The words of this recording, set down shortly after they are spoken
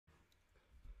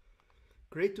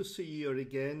Great to see you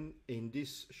again. In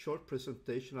this short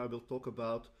presentation, I will talk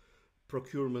about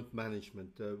procurement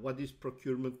management. What is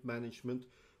procurement management?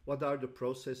 What are the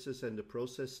processes and the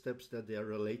process steps that they are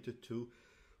related to?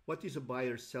 What is a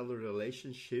buyer-seller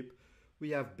relationship?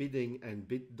 We have bidding and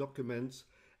bid documents,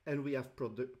 and we have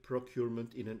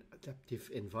procurement in an adaptive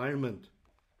environment.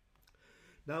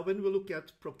 Now, when we look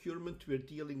at procurement, we're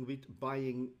dealing with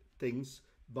buying things,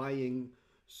 buying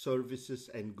services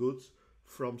and goods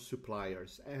from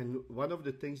suppliers. And one of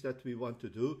the things that we want to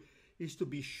do is to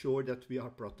be sure that we are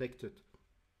protected.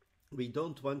 We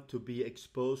don't want to be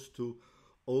exposed to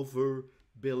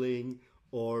overbilling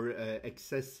or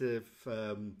excessive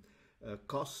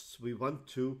costs. We want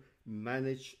to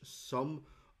manage some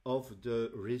of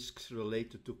the risks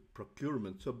related to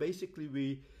procurement. So basically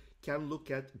we can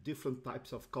look at different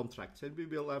types of contracts, and we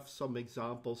will have some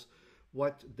examples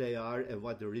what they are and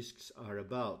what the risks are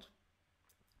about.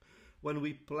 When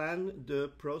we plan the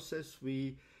process,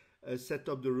 we set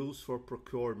up the rules for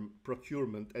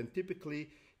procurement, and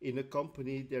typically in a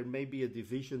company there may be a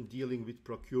division dealing with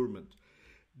procurement.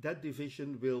 That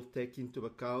division will take into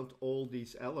account all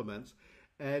these elements,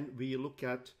 and we look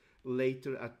at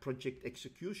later at project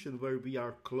execution, where we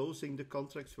are closing the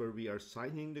contracts, where we are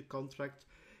signing the contract,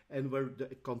 and where the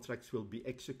contracts will be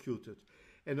executed.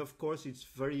 And of course, it's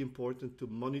very important to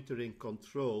monitor and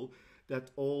control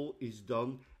that all is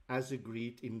done as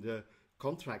agreed in the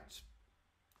contracts.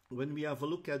 When we have a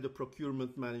look at the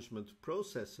procurement management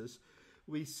processes,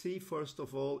 we see first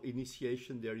of all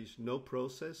initiation, there is no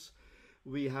process.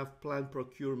 We have planned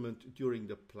procurement during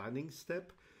the planning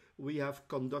step. We have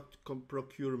conduct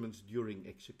procurements during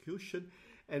execution.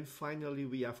 And finally,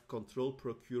 we have control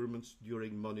procurements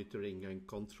during monitoring and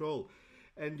control.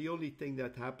 And the only thing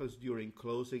that happens during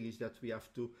closing is that we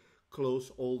have to close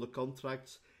all the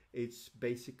contracts. It's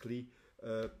basically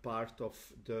part of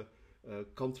the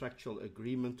contractual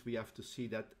agreement. We have to see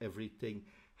that everything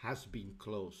has been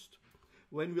closed.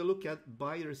 When we look at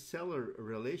buyer-seller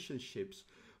relationships,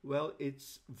 well,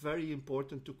 it's very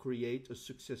important to create a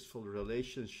successful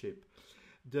relationship.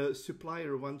 The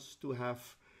supplier wants to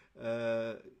have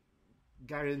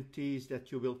guarantees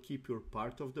that you will keep your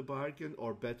part of the bargain,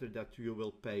 or better, that you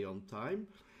will pay on time.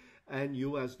 And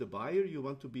you as the buyer, you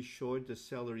want to be sure the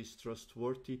seller is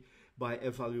trustworthy by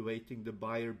evaluating the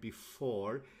buyer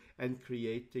before and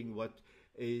creating what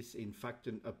is in fact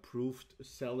an approved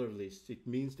seller list. It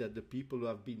means that the people who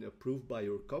have been approved by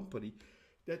your company,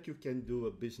 that you can do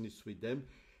a business with them.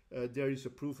 There is a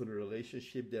proven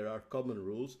relationship, there are common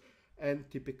rules, and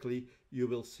typically you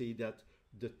will see that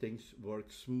the things work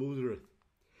smoother.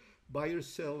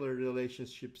 Buyer-seller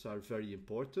relationships are very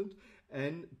important,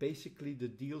 and basically the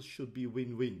deal should be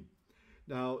win-win.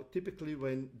 Now, typically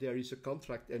when there is a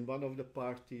contract and one of the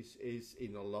parties is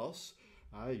in a loss,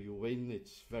 you win,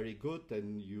 it's very good,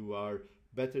 and you are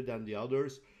better than the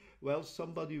others. Well,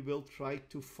 somebody will try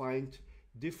to find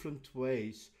different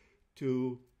ways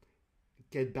to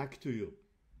get back to you.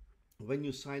 When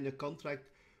you sign a contract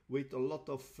with a lot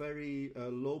of very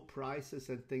low prices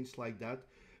and things like that,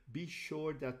 be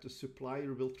sure that the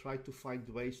supplier will try to find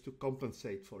ways to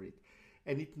compensate for it.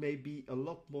 And it may be a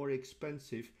lot more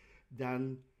expensive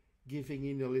than giving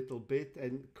in a little bit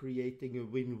and creating a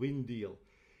win-win deal.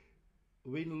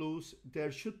 Win-lose,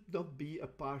 there should not be a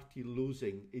party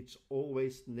losing. It's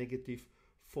always negative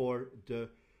for the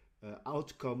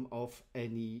outcome of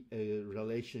any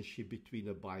relationship between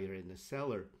a buyer and a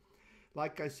seller.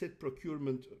 Like I said,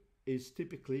 procurement is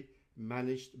typically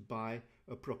managed by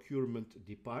a procurement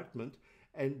department,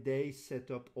 and they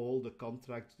set up all the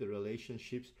contracts, the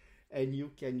relationships, and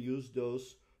you can use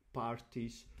those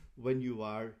parties when you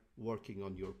are working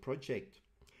on your project.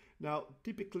 Now,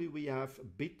 typically we have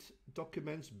bid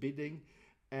documents, bidding,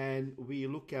 and we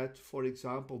look at, for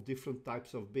example, different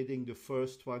types of bidding. The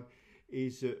first one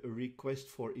is a request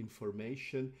for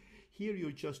information. Here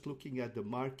you're just looking at the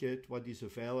market, what is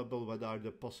available, what are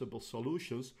the possible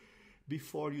solutions,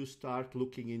 before you start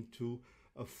looking into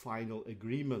a final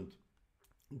agreement.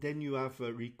 Then you have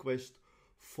a request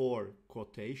for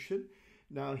quotation.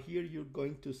 Now here you're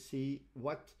going to see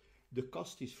what the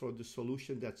cost is for the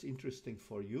solution that's interesting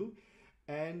for you,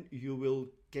 and you will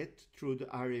get through the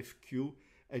RFQ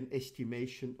an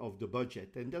estimation of the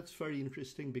budget. And that's very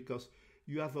interesting because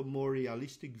you have a more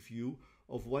realistic view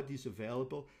of what is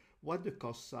available, what the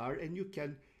costs are, and you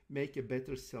can make a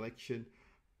better selection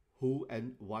who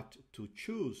and what to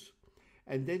choose.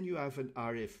 And then you have an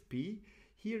RFP.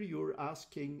 Here you're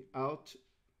asking out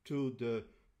to the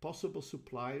possible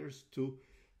suppliers to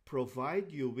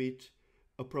provide you with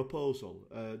a proposal.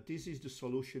 This is the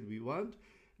solution we want.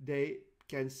 They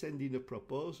can send in a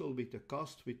proposal with a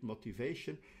cost, with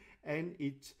motivation, and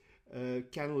it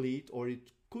can lead, or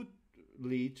it could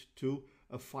lead to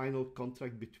a final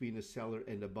contract between a seller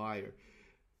and a buyer.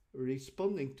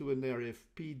 Responding to an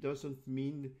RFP doesn't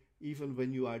mean, even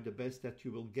when you are the best, that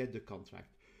you will get the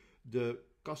contract. The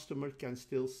customer can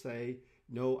still say,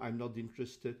 no, I'm not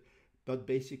interested, but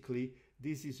basically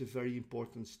this is a very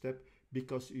important step,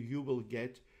 because you will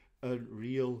get a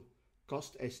real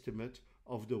cost estimate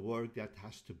of the work that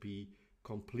has to be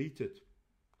completed.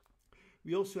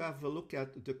 We also have a look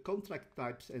at the contract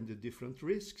types and the different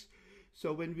risks.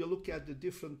 So when we look at the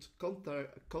different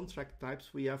contract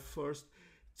types, we have first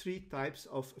 3 types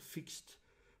of fixed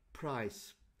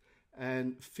price,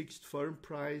 and fixed firm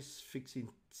price, fixed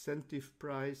incentive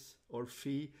price or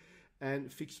fee,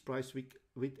 and fixed price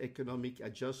with economic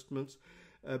adjustments.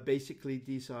 Basically,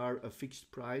 these are a fixed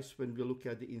price. When we look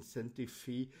at the incentive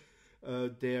fee,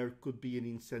 there could be an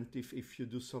incentive if you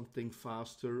do something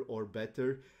faster or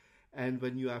better. And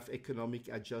when you have economic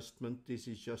adjustment, this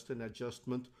is just an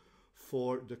adjustment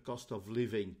for the cost of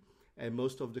living. And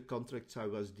most of the contracts I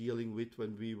was dealing with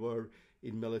when we were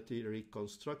in military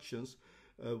constructions,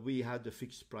 we had a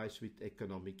fixed price with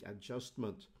economic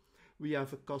adjustment. We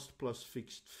have a cost plus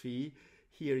fixed fee.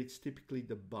 Here it's typically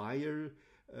the buyer,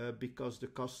 because the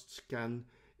costs can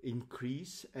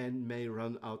increase and may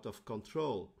run out of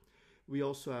control. We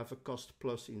also have a cost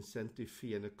plus incentive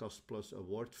fee and a cost plus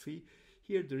award fee.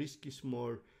 Here the risk is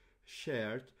more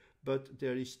shared, but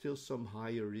there is still some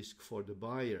higher risk for the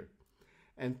buyer.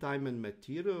 And time and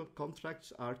material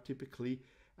contracts are typically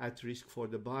at risk for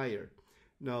the buyer.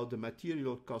 Now, the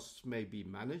material costs may be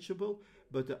manageable,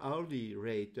 but the hourly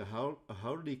rate, the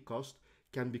hourly cost,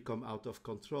 can become out of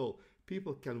control.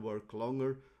 People can work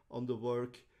longer on the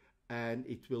work, and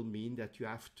it will mean that you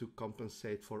have to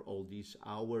compensate for all these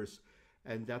hours,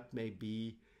 and that may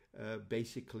be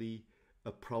basically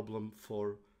a problem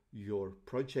for your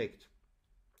project.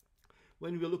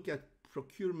 When we look at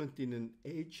procurement in an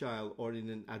agile or in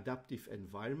an adaptive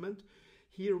environment,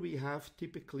 here we have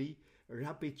typically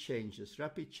rapid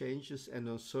changes and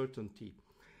uncertainty.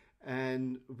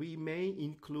 And we may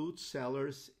include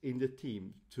sellers in the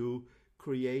team to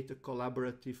create a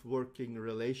collaborative working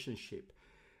relationship.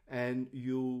 And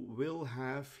you will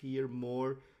have here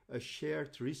more a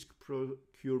shared risk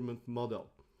procurement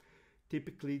model.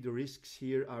 Typically, the risks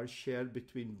here are shared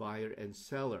between buyer and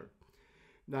seller.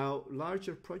 Now,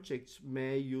 larger projects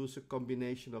may use a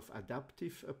combination of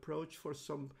adaptive approach for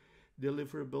some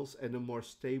deliverables and a more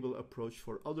stable approach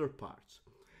for other parts.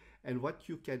 And what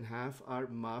you can have are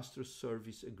master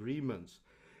service agreements.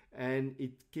 And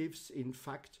it gives, in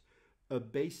fact, a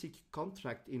basic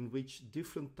contract in which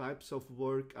different types of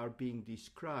work are being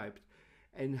described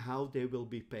and how they will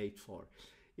be paid for.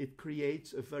 It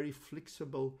creates a very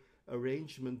flexible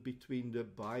arrangement between the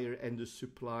buyer and the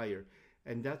supplier.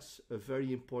 And that's a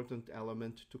very important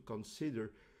element to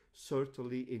consider,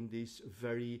 certainly in this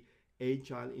very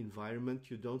agile environment.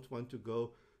 You don't want to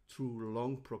go through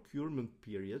long procurement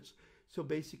periods. So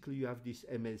basically you have this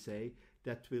MSA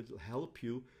that will help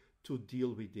you to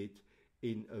deal with it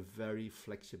in a very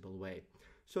flexible way.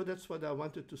 So that's what I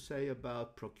wanted to say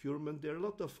about procurement. There are a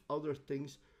lot of other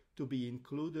things to be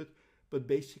included, but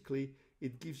basically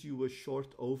it gives you a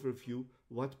short overview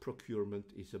what procurement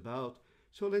is about.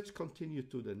 So let's continue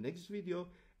to the next video,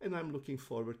 and I'm looking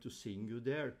forward to seeing you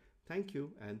there. Thank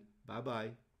you and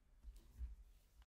bye-bye.